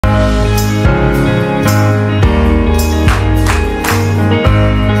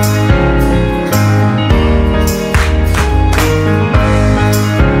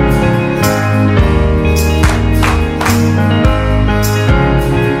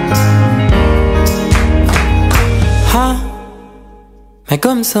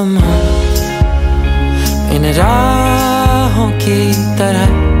गुमसुम हूँ इन राहों की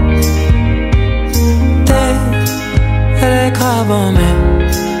तरह, तेरे ख्वाबों में,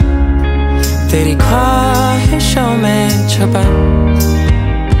 तेरी ख्वाहिशों में छुपा,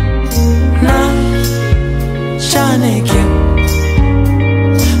 ना जाने क्यों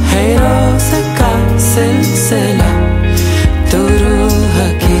है रोज़ का सिलसिला, तू रूह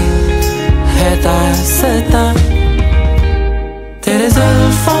की है दास्तां, तेरे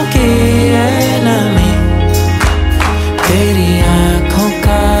जुल्फों की ये नमी, तेरी आँखों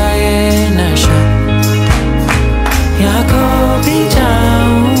का ये नशा, यहाँ खो भी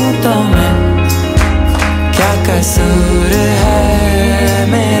जाऊँ तो मैं, क्या कसूर है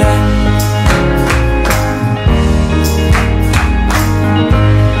मेरा।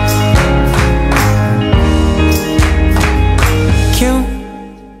 क्यों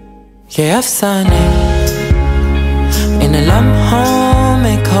ये अफसाने इन लम्हों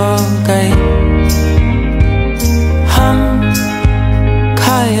में खो गए, हम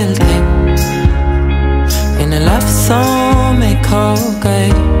घायल थे इन लफ्ज़ों में खो गए,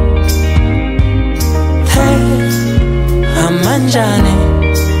 थे हम अनजाने,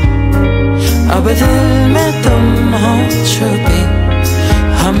 अब दिल में तुम हो छुपी,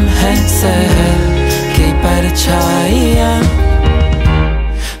 हम हैं शहर की परछाइयाँ,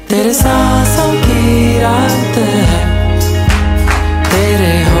 तेरे सांसों की रात है,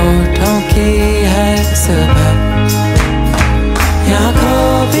 तेरे होठों की है सुबह, यहाँ खो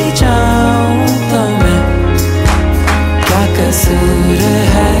भी जाऊँ तो मैं, क्या कसूर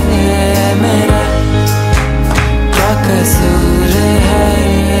है मेरा, क्या कसूर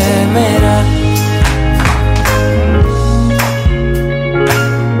है मेरा।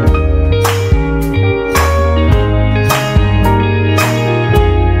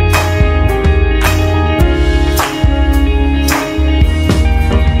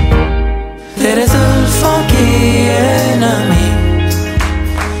 तेरे जुल्फों की ये नमी,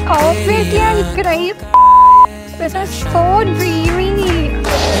 obviously I'm crying. This is so dreamy.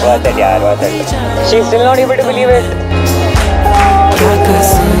 What that yaar, what that? She's still not able to believe it. क्या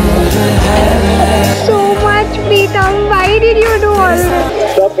कसूर है। So much Pritam, why did you do all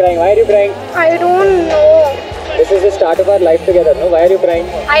this? Stop crying. Why are you crying? I don't know. This is the start of our life together. No, why are you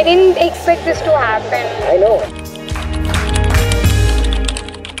crying? I didn't expect this to happen. I know.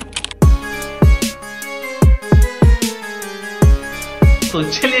 तो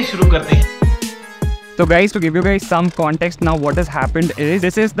चलिए शुरू करते हैं। So guys, to give you guys some context now, what has happened is,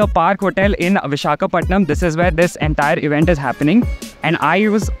 this is the Park Hotel in Visakhapatnam. This is where this entire event is happening, and I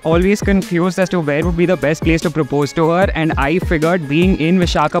was always confused as to where would be the best place to propose to her, and I figured being in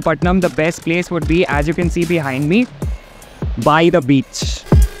Visakhapatnam, the best place would be, as you can see behind me, by the beach.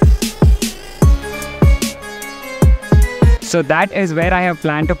 So that is where I have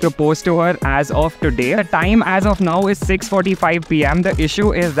planned to propose to her as of today. The time as of now is 6:45 PM. The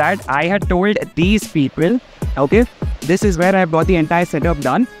issue is that I had told these people, okay, this is where I have got the entire setup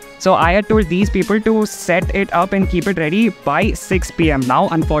done. So I had told these people to set it up and keep it ready by 6 PM. Now,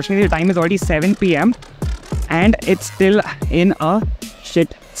 unfortunately, the time is already 7 PM and it's still in a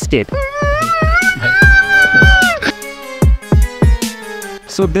shit state.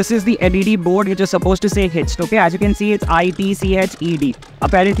 So this is the LED board which is supposed to say hitched, okay? As you can see, it's ITCHED.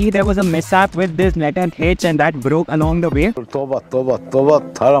 Apparently, there was a mishap with this net and hitch and that broke along the way. तोबा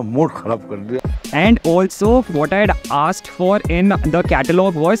थारा mood खराब कर दिया. And also, what I had asked for in the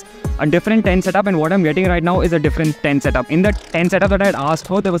catalog was a different tent setup, and what I'm getting right now is a different tent setup. In the tent setup that I had asked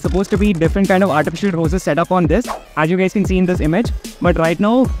for, there was supposed to be different kind of artificial roses set up on this, as you guys can see in this image. But right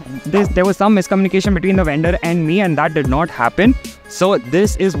now, there was some miscommunication between the vendor and me, and that did not happen. So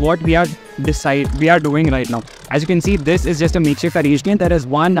this is what we are doing right now. As you can see, this is just a makeshift arrangement. There is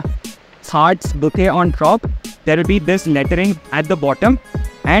one hearts bouquet on top. There will be this lettering at the bottom,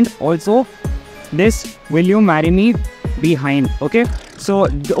 and also this "Will you marry me" behind. Okay, so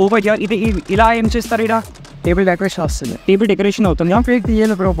over here, ila imchestarida table decoration. Table decoration అవుతుంది.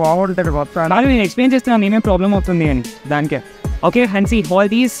 Explain చేస్తున్నా నేనే problem అవుతుంది అని దానికే. Okay, and see all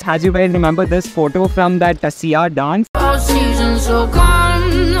these, as you guys remember this photo from that Sia dance. So come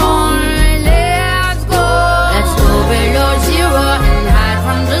on, let's go. Let's go below zero and hide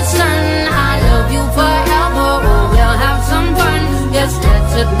from the sun. I love you forever. We'll have some fun. Yes,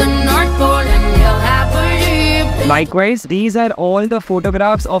 let's hit the North Pole and we'll happily. Likewise, these are all the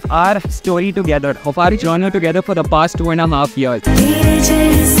photographs of our story together, of our journey together for the past 2.5 years.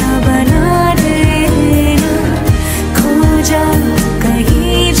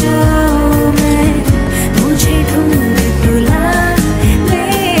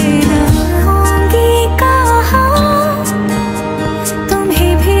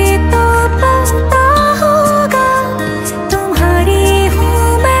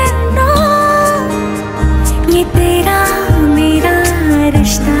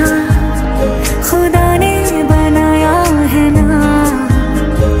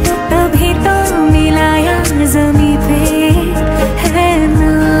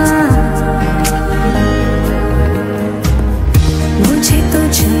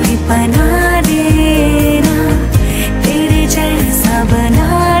 बना देना, तेरे जैसा बना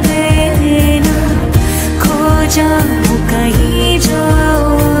देना, खो जाऊं कहीं जो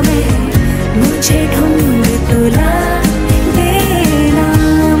मैं, मुझे ढूंढ तुला देना,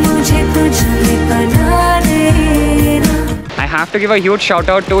 मुझे तुझ में बना देना। I have to give a huge shout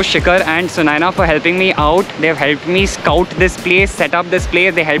out to Shikhar and Sunaina for helping me out. They've helped me scout this place, set up this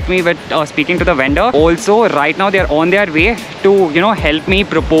place. They helped me with speaking to the vendor. Also, right now they're on their way to, help me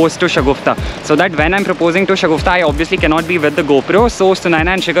propose to Shagufta. So that when I'm proposing to Shagufta, I obviously cannot be with the GoPro. So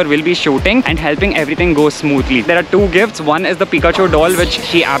Sunaina and Shikhar will be shooting and helping everything go smoothly. There are two gifts. One is the Pikachu doll, which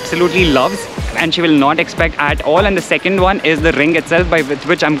she absolutely loves and she will not expect at all. And the second one is the ring itself, by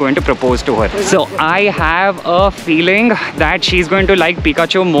which I'm going to propose to her. So I have a feeling that she's going to like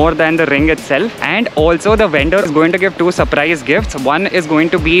Pikachu more than the ring itself. And also the vendor is going to give two surprise gifts. One is going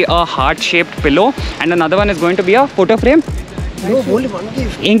to be a heart-shaped pillow and another one is going to be a photo frame. No, only one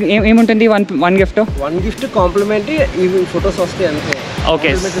gift. ఏముంటుంది one gift? One gift complimentary, even photos వస్తాయి అంతే.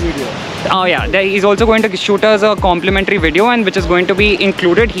 Okay. Complimentary video. Oh yeah, he's also going to shoot us a complimentary video, and which is going to be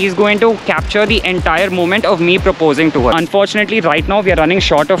included. He's going to capture the entire moment of me proposing to her. Unfortunately, right now we are running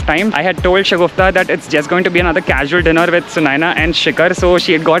short of time. I had told Shagufta that it's just going to be another casual dinner with Sunaina and Shikhar, so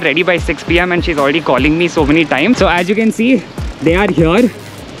she had got ready by 6 PM and she's already calling me so many times. So as you can see, they are here.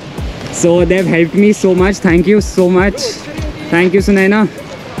 So they've helped me so much. Thank you so much. Thank you, Sunaina.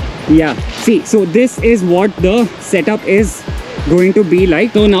 Yeah, see, so this is what the setup is going to be like.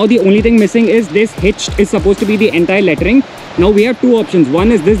 So now the only thing missing is this hitch is supposed to be the entire lettering. Now we have two options.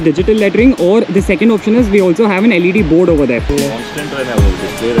 One is this digital lettering, or the second option is we also have an LED board over there. Constant रहना है, वो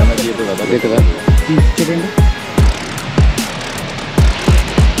display रहना चाहिए तो ज़्यादा बेहतर है।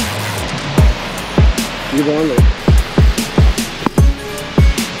 ఇది బాగుంది.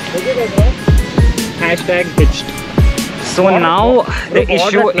 Hashtag hitched. So now the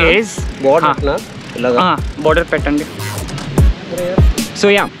issue is border pattern. So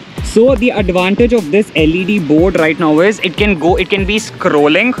yeah, so the advantage of this LED board right now is it can be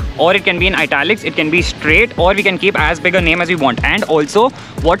scrolling, or it can be in italics, it can be straight, or we can keep as big a name as we want. And also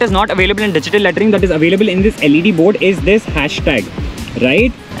what is not available in digital lettering that is available in this LED board is this hashtag,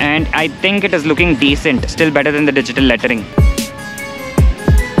 right? And I think it is looking decent, still better than the digital lettering.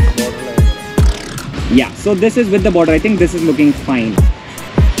 Yeah, so this is with the border. I think this is looking fine.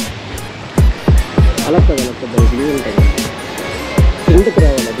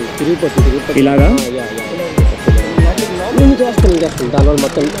 ఇలాగా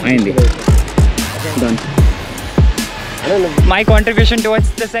అయింది. Done. My contribution towards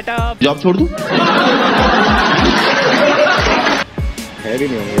the setup. Job छोड़ दूँ? है भी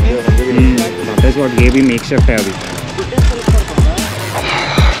नहीं होंगे। That's what ये भी makeshift है अभी.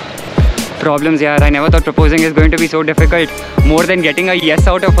 Problems, yeah. I never thought proposing is going to be so difficult. More than getting a yes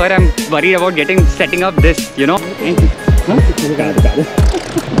out of her, I'm worried about setting up this,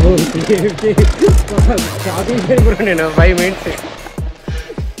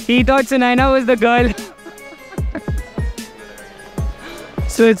 He thought Sunaina was the girl.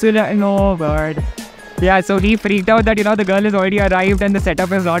 So it's no word. Yeah, so he freaked out that the girl has already arrived and the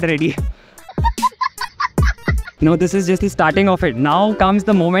setup is not ready. No, this is just the starting of it. Now comes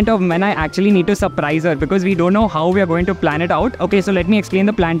the moment of when I actually need to surprise her, because we don't know how we are going to plan it out. Okay, so let me explain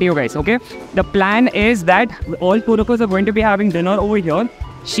the plan to you guys, okay? The plan is that all four of us are going to be having dinner over here.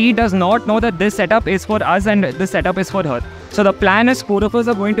 She does not know that this setup is for us and this setup is for her. So the plan is four of us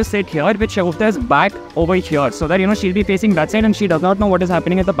are going to sit here with Shagufta's back over here, so that she'll be facing that side and she does not know what is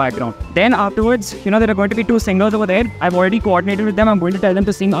happening in the background. Then afterwards, there are going to be two singers over there. I've already coordinated with them. I'm going to tell them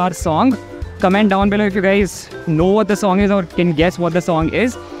to sing our song. Comment down below if you guys know what the song is or can guess what the song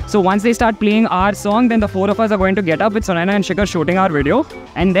is. So once they start playing our song, then the four of us are going to get up with Sunaina and Shikhar shooting our video.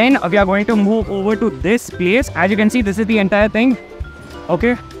 And then we are going to move over to this place. As you can see, this is the entire thing.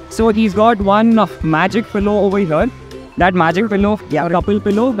 Okay, so he's got one magic pillow over here. That magic pillow, couple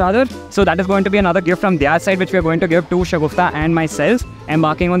pillow rather. So that is going to be another gift from their side, which we are going to give to Shagufta and myself,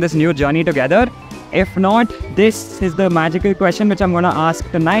 embarking on this new journey together. If not, this is the magical question which I'm going to ask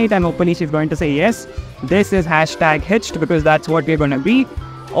tonight, and hopefully she's going to say yes. This is hashtag hitched, because that's what we're going to be.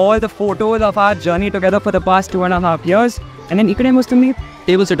 All the photos of our journey together for the past 2.5 years. And then ikade mustumi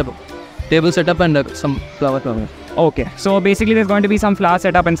Table setup and some flower. Okay, so basically there's going to be some flower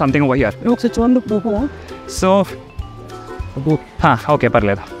setup and something over here. So okay,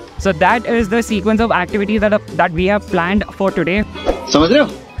 parleda. So that is the sequence of activities that we have planned for today. समझ रहे हो?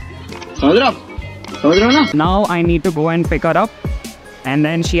 Now I need to go and pick her up, and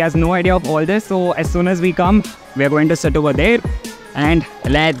then she has no idea of all this. So as soon as we come, we're going to sit over there and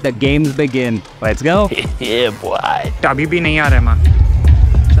let the games begin. Let's go. Yeah, boy. अभी भी नहीं आ रहा है माँ.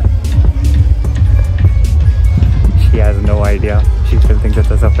 idea. She still thinks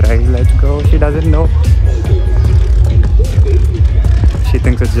it's a surprise. Let's go. She doesn't know. She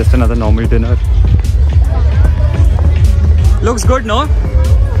thinks it's just another normal dinner. Looks good, no?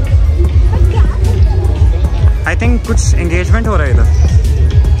 I think कुछ engagement हो रहा है इधर.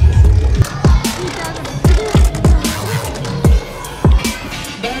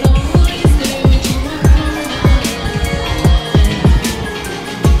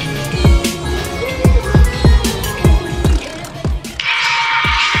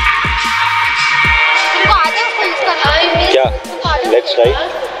 Let's try.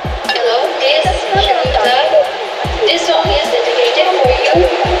 Hello, this is Shanita. This song is dedicated for you,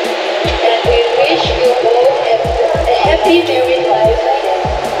 and we wish you both a happy married life.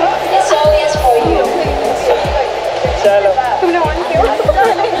 This song is for you.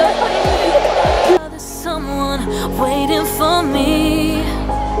 There's someone waiting for me.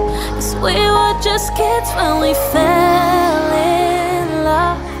 'Cause we were just kids when we fell in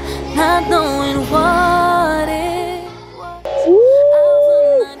love, not knowing what it.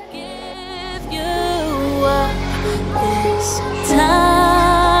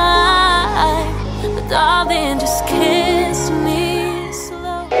 Darling, just kiss me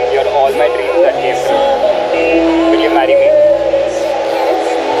slow. You're all my dreams that came true. Will you marry me?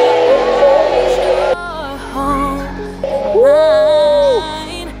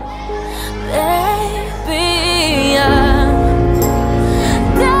 Mine, baby, I'm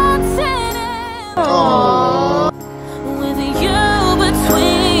dancing with you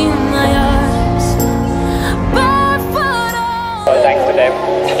between my arms, barefoot on. Thanks to them.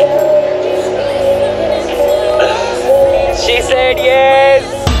 She said yes.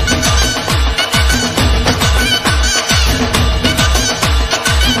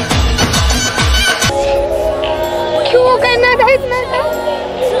 क्यों करना था इतना?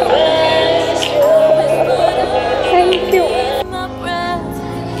 Thank you.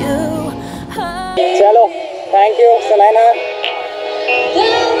 Chalo. Thank you, Sunaina.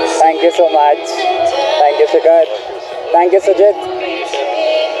 Thank you so much. Thank you, Shikhar. Thank you, Sujit.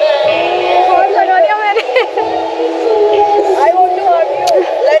 बहुत लगा दिया मैंने. I want to hug you.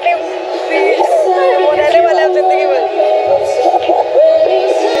 Let him feel. वो रहने वाला है जिंदगी भर.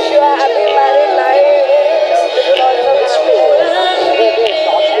 Wish you a happy married life.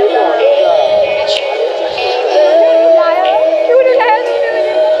 क्यों नहीं लाया तुमने?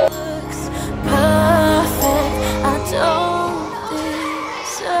 Perfect. I don't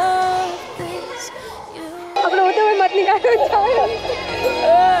deserve this. अब रोते हुए मत निकालो जाओ.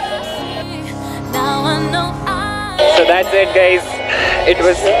 Now I know So that's it, guys. It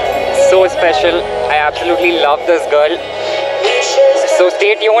was so special. I absolutely love this girl. So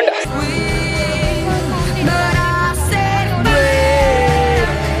stay tuned.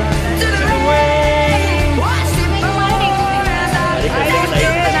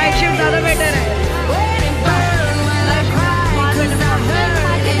 Night shift ज़्यादा बेटर है.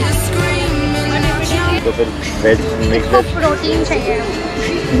 तो फिर वेज मिक्स वेज प्रोटीन चाहिए.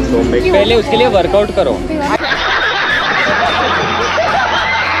 तो मिक्स पहले उसके लिए वर्कआउट करो.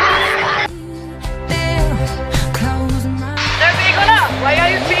 देखो ना. Why are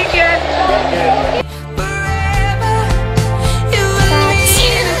you sitting here?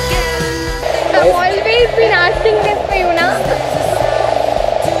 I've always been asking this for you, na?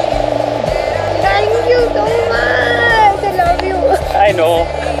 Thank you so much. I love you. I know.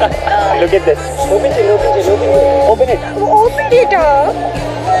 Look at this. Open it, open it, open it. Open it. Open it up.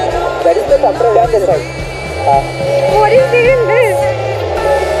 That is the surprise on the side. What is in this?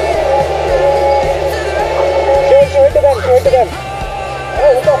 Show it to them, show it to them.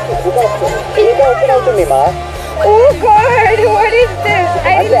 Oh, look open out to me, ma. Oh God, what is this?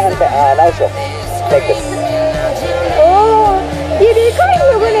 I didn't. Now show. Take this. Oh, ये देखा इन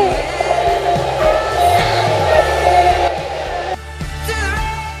लोगों ने?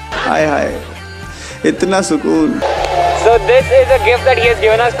 हाय हाय इतना सुकून. So this is a gift that he has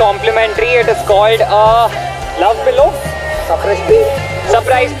given us complimentary. It is called a love pillow.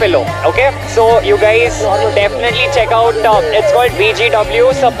 Surprise pillow. Okay. So you guys definitely check out. It's called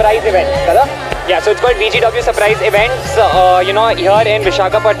VGW Surprise Event. Kada? Yeah. So it's called VGW Surprise Events. You know, here in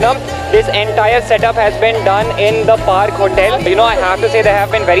Visakhapatnam. This entire setup has been done in the Park Hotel. You know, I have to say they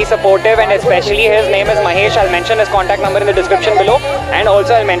have been very supportive, and especially his name is Mahesh. I'll mention his contact number in the description below, and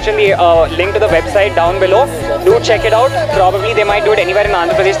also I'll mention the link to the website down below. Do check it out. Probably they might do it anywhere in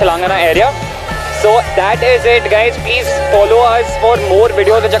Andhra Pradesh, Telangana area. So that is it, guys. Please follow us for more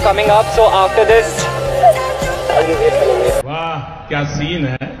videos which are coming up. So after this, वाह क्या scene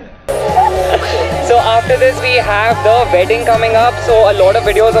है. So after this we have the wedding coming up. So a lot of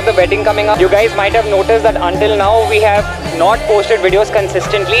videos of the wedding coming up. You guys might have noticed that until now we have not posted videos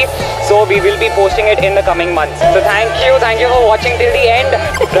consistently. So we will be posting it in the coming months. So thank you for watching till the end.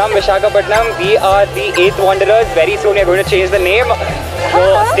 From Visakhapatnam, we are the 8th Wanderers. Very soon we are going to change the name.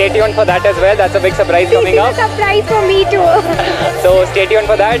 So stay tuned for that as well. That's a big surprise coming up. This is a surprise for me too. So stay tuned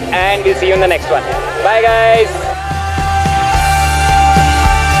for that and we'll see you in the next one. Bye guys.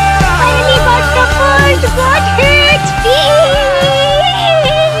 Finally got the first what hit.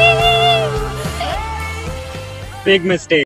 Big mistake.